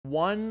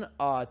one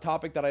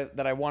topic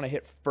that I want to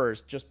hit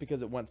first, just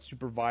because it went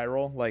super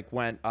viral, like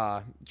went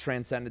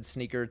transcended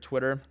sneaker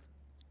Twitter,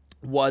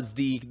 was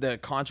the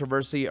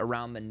controversy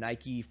around the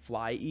Nike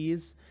Fly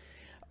Ease.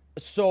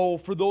 So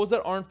for those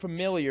that aren't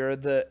familiar,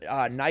 the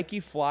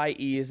Nike Fly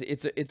Ease,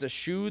 it's a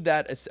shoe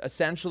that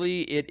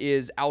essentially it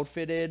is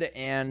outfitted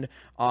and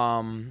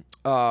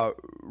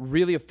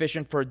really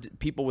efficient for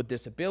people with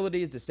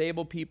disabilities,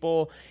 disabled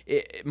people.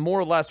 More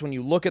or less, when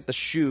you look at the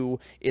shoe,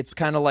 it's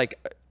kind of like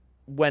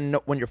when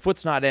your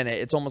foot's not in it,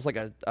 it's almost like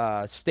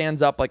a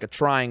stands up like a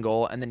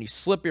triangle, and then you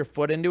slip your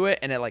foot into it,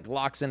 and it like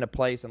locks into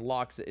place and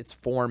locks its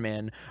form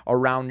in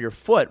around your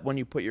foot when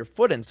you put your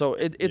foot in. So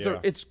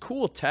it's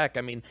cool tech.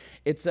 I mean,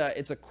 it's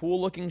a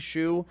cool looking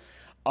shoe.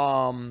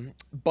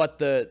 But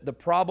the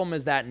problem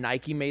is that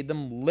Nike made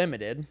them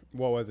limited.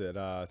 What was it?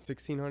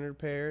 1,600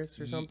 pairs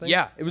or something?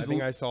 Yeah, it was. I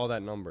think I saw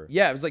that number.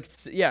 Yeah, it was like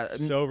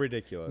so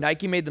ridiculous.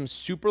 Nike made them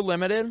super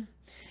limited,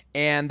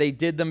 and they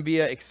did them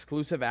via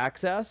exclusive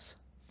access.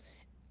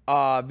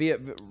 I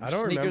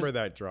don't remember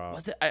that drop.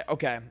 Was it?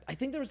 Okay, I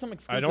think there was some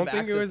exclusive. I don't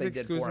think access it was they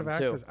exclusive did for 'em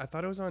access. too. I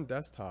thought it was on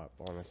desktop,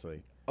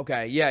 honestly.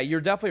 Okay, yeah, you're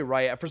definitely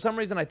right. For some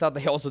reason, I thought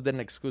they also did an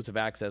exclusive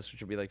access,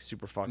 which would be like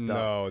super fucked up.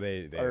 No,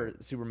 they or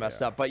super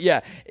messed up. But yeah,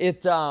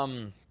 it.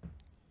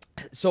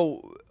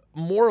 So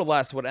more or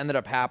less, what ended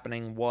up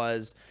happening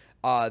was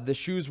the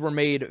shoes were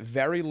made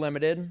very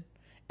limited,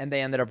 and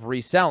they ended up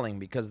reselling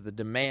because the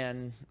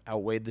demand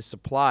outweighed the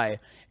supply.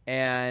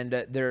 And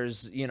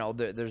there's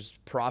there's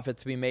profit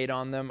to be made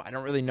on them. I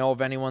don't really know of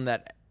anyone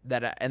that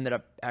ended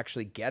up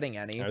actually getting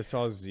any. I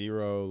saw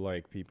zero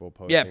like people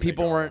posting. Yeah,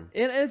 people weren't.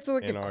 And it's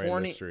like in a our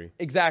corny, industry.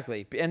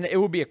 exactly. And it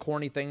would be a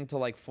corny thing to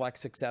like flex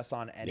success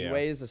on,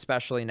 anyways,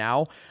 especially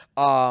now.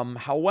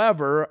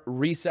 However,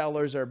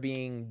 resellers are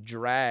being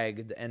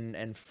dragged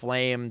and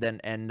flamed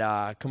and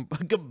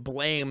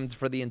blamed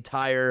for the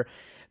entire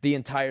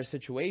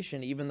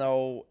situation, even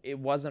though it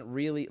wasn't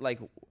really like.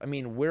 I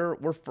mean,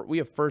 we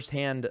have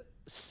firsthand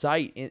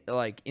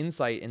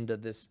insight into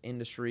this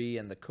industry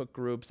and the cook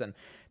groups, and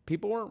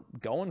people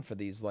weren't going for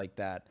these like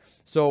that.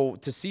 So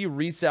to see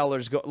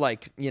resellers go,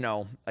 like,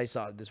 I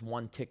saw this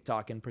one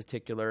TikTok in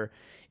particular,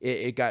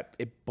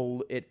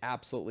 it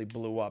absolutely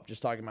blew up,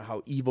 just talking about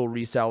how evil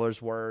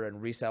resellers were,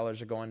 and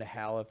resellers are going to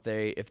hell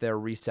if they're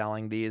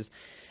reselling these.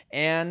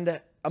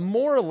 And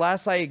more or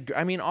less, I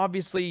mean,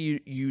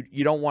 obviously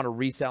you don't want to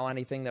resell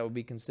anything that would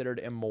be considered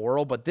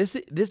immoral, but this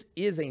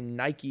is a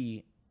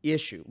Nike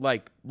issue.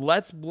 Like,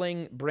 let's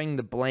bring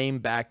the blame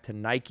back to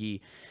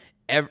Nike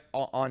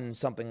on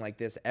something like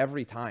this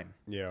every time.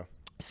 Yeah.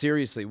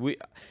 Seriously,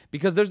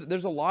 because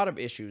there's a lot of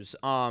issues.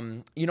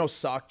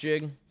 Sock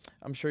Jig.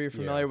 I'm sure you're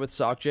familiar with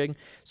Sock Jig.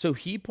 So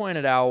he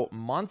pointed out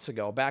months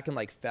ago, back in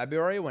like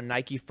February, when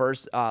Nike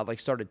first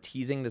started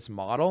teasing this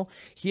model,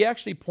 he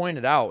actually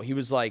pointed out, he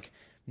was like,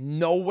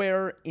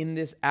 nowhere in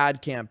this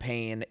ad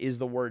campaign is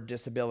the word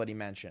disability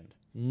mentioned.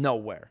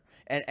 Nowhere.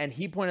 And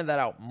he pointed that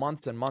out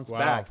months and months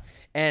back.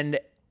 And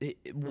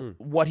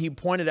what he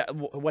pointed out,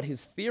 what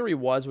his theory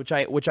was, which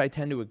I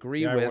tend to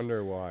agree with. I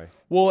wonder why.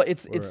 Well,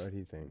 it's what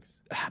he thinks.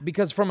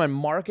 Because from a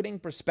marketing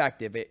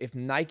perspective, if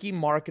Nike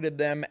marketed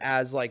them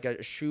as like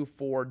a shoe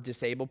for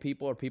disabled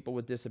people or people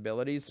with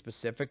disabilities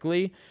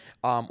specifically,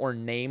 or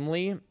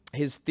namely,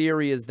 his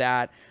theory is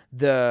that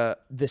the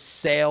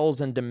sales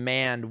and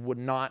demand would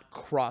not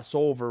cross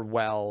over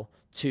well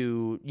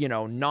to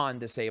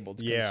non-disabled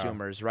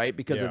consumers, right?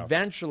 Because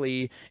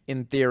eventually,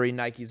 in theory,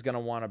 Nike's going to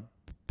want to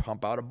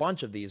pump out a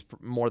bunch of these,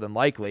 more than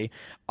likely.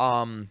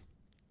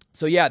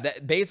 So yeah,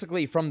 that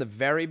basically from the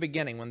very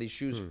beginning, when these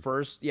shoes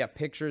first,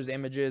 pictures,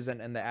 images,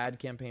 and the ad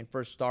campaign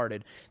first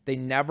started, they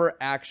never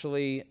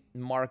actually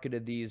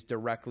marketed these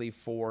directly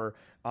for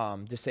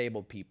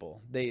disabled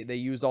people. They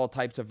used all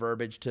types of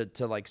verbiage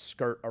to like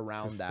skirt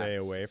around that. Stay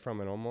away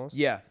from it almost.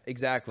 Yeah,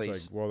 exactly.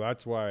 It's like, well,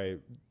 that's why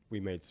we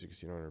made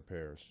 1,600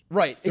 pairs.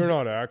 Right. They're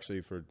not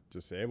actually for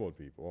disabled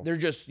people. They're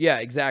just,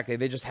 exactly.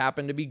 They just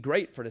happen to be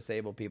great for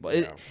disabled people.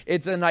 Yeah.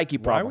 It's a Nike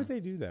problem. Why would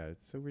they do that?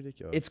 It's so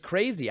ridiculous. It's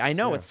crazy. I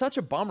know. Yeah. It's such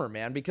a bummer,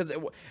 man, because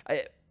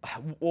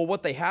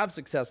what they have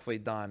successfully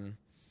done.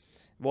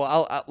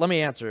 Well, let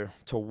me answer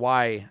to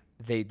why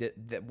they did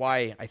that.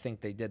 Why I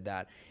think they did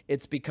that.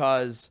 It's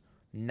because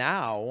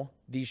now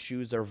these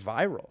shoes are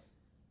viral.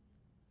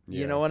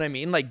 You know what I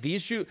mean? Like,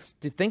 these shoes,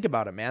 to think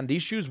about it, man,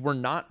 these shoes were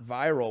not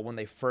viral when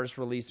they first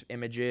released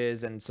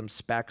images and some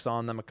specs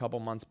on them a couple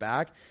months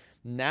back.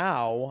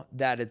 Now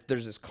that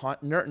there's this,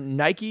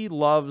 Nike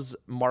loves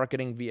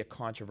marketing via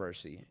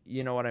controversy.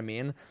 You know what I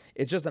mean?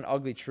 It's just an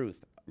ugly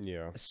truth.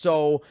 Yeah.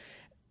 So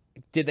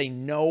did they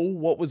know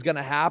what was going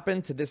to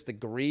happen to this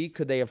degree?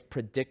 Could they have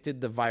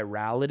predicted the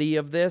virality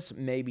of this?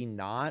 Maybe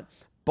not.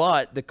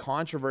 But the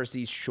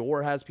controversy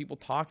sure has people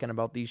talking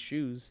about these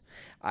shoes.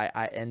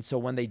 And so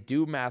when they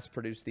do mass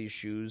produce these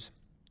shoes,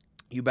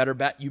 you better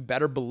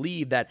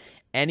believe that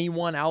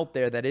anyone out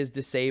there that is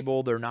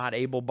disabled or not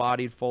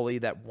able-bodied fully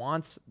that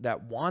wants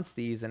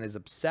these and is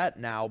upset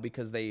now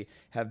because they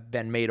have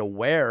been made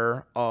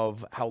aware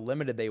of how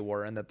limited they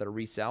were and that they're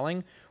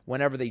reselling,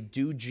 whenever they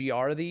do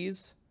GR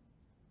these,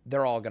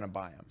 they're all gonna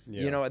buy them.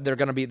 Yeah. You know, they're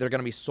gonna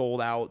be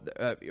sold out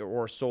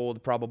or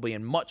sold probably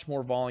in much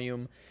more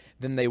volume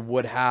than they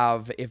would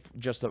have if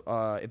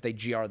they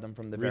GR them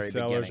from the very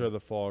beginning. Resellers are the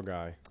fall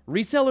guy.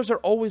 Resellers are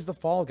always the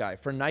fall guy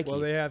for Nike. Well,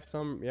 they have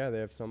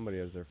somebody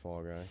as their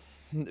fall guy.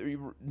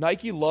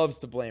 Nike loves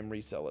to blame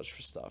resellers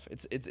for stuff.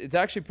 It's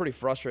actually pretty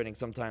frustrating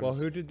sometimes. Well,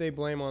 who did they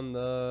blame on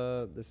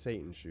the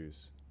Satan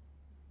shoes?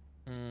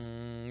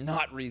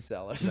 Not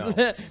resellers.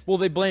 No. Well,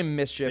 they blame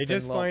mischief. They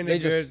just find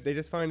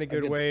a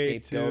good way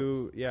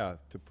to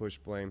push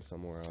blame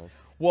somewhere else.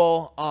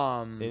 Well,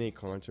 any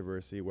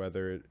controversy,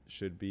 whether it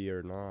should be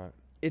or not.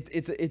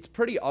 It's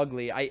pretty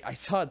ugly. I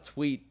saw a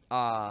tweet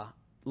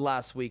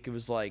last week. It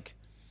was like,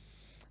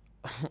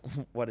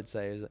 what did it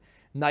say? Is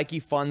Nike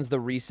funds the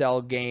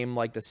resell game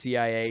like the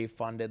CIA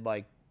funded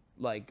like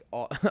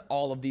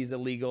all of these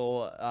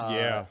illegal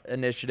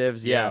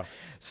initiatives. Yeah.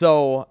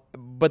 So,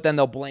 but then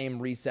they'll blame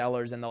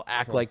resellers and they'll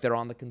act like they're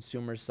on the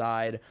consumer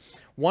side.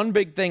 One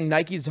big thing,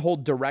 Nike's whole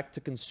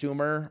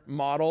direct-to-consumer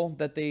model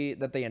that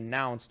they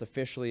announced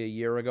officially a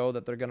year ago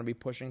that they're going to be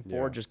pushing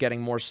for, just getting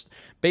more,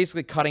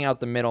 basically cutting out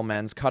the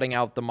middlemen, cutting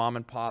out the mom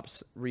and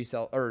pops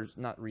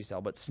not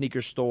resell, but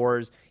sneaker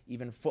stores,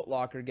 even Foot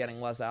Locker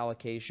getting less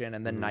allocation,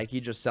 and then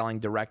Nike just selling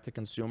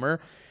direct-to-consumer.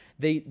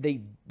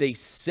 They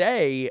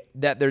say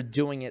that they're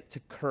doing it to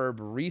curb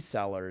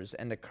resellers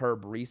and to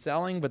curb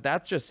reselling, but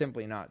that's just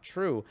simply not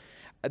true.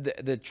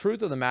 The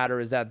truth of the matter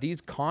is that these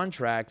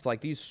contracts,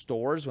 like these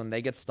stores, when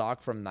they get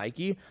stock from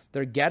Nike,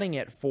 they're getting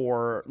it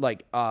for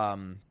like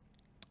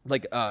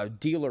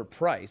dealer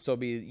price. So it'll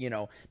be, you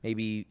know,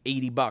 maybe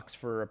 $80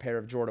 for a pair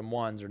of Jordan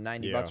 1s or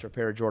 $90 for a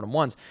pair of Jordan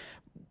 1s.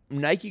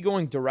 Nike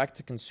going direct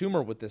to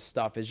consumer with this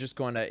stuff is just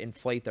going to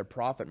inflate their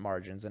profit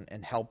margins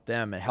and help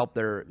them and help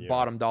their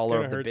bottom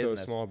dollar of the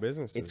business. Those small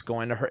businesses. It's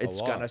going to hurt.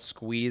 It's going to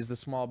squeeze the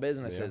small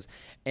businesses,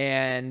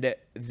 and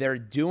they're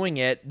doing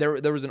it.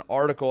 There was an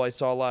article I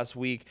saw last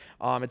week.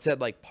 It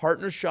said like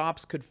partner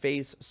shops could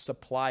face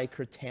supply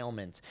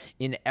curtailment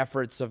in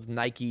efforts of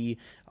Nike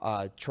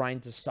trying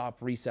to stop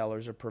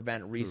resellers or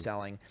prevent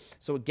reselling.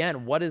 So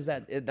again, what is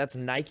that? That's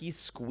Nike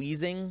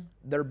squeezing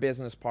their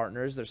business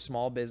partners, their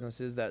small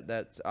businesses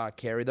that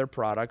carry their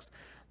products.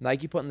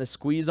 Nike putting the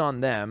squeeze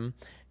on them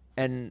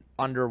and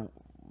under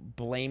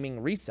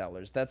blaming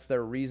resellers. That's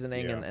their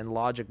reasoning and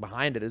logic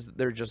behind it, is that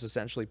they're just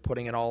essentially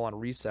putting it all on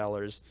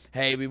resellers.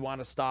 Hey, we want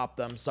to stop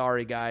them.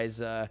 Sorry,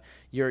 guys.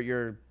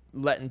 You're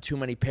letting too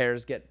many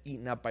pairs get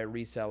eaten up by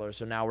resellers,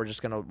 so now we're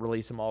just going to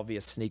release them all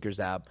via sneakers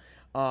app.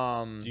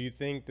 Do you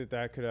think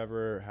that could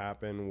ever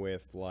happen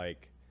with,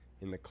 like,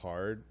 in the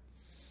card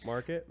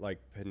market, like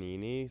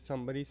Panini,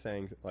 somebody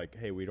saying like,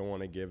 hey, we don't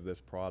want to give this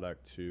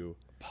product to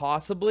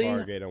possibly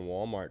Target and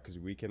Walmart because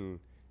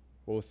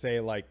we'll say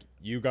like,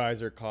 you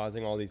guys are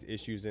causing all these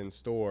issues in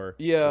store.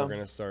 We're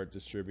gonna start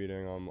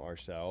distributing them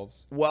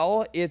ourselves.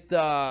 Well,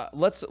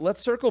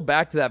 let's circle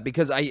back to that,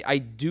 because I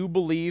do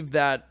believe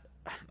that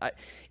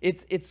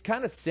it's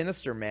kind of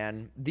sinister,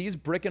 man. These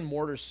brick and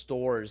mortar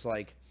stores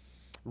like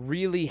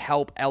really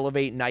help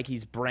elevate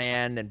Nike's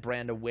brand and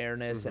brand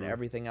awareness and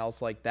everything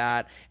else like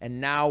that. And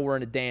now we're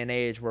in a day and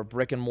age where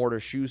brick and mortar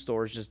shoe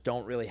stores just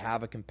don't really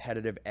have a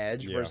competitive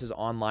edge versus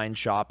online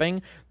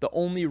shopping. The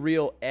only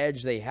real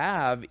edge they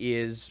have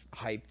is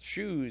hyped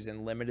shoes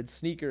and limited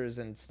sneakers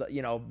and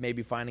you know,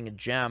 maybe finding a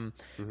gem.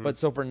 But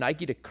so for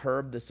Nike to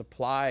curb the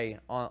supply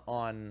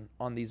on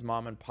these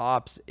mom and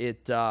pops,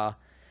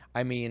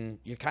 I mean,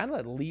 you're kind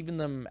of leaving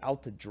them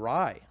out to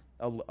dry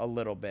a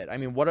little bit. I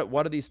mean, what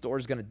are these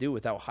stores going to do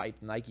without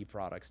hyped Nike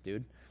products,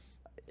 dude?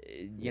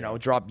 You know,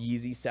 drop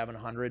Yeezy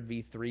 700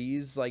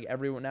 V3s like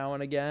every now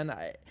and again.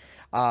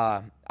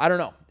 I don't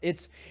know.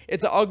 It's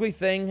an ugly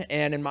thing,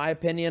 and in my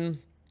opinion,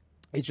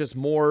 it's just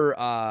more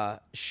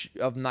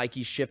of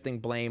Nike shifting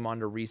blame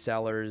onto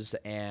resellers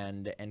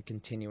and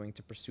continuing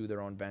to pursue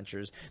their own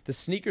ventures. The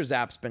sneakers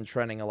app's been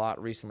trending a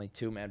lot recently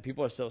too, man.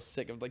 People are so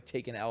sick of like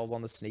taking L's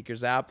on the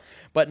sneakers app,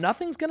 but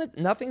nothing's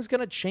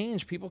gonna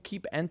change. People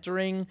keep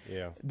entering.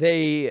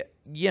 They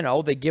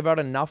give out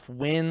enough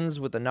wins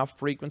with enough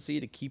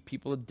frequency to keep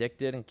people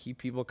addicted and keep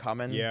people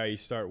coming. Yeah, you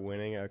start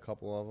winning a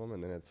couple of them,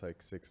 and then it's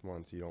like 6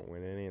 months you don't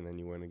win any, and then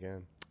you win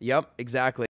again. Yep, exactly.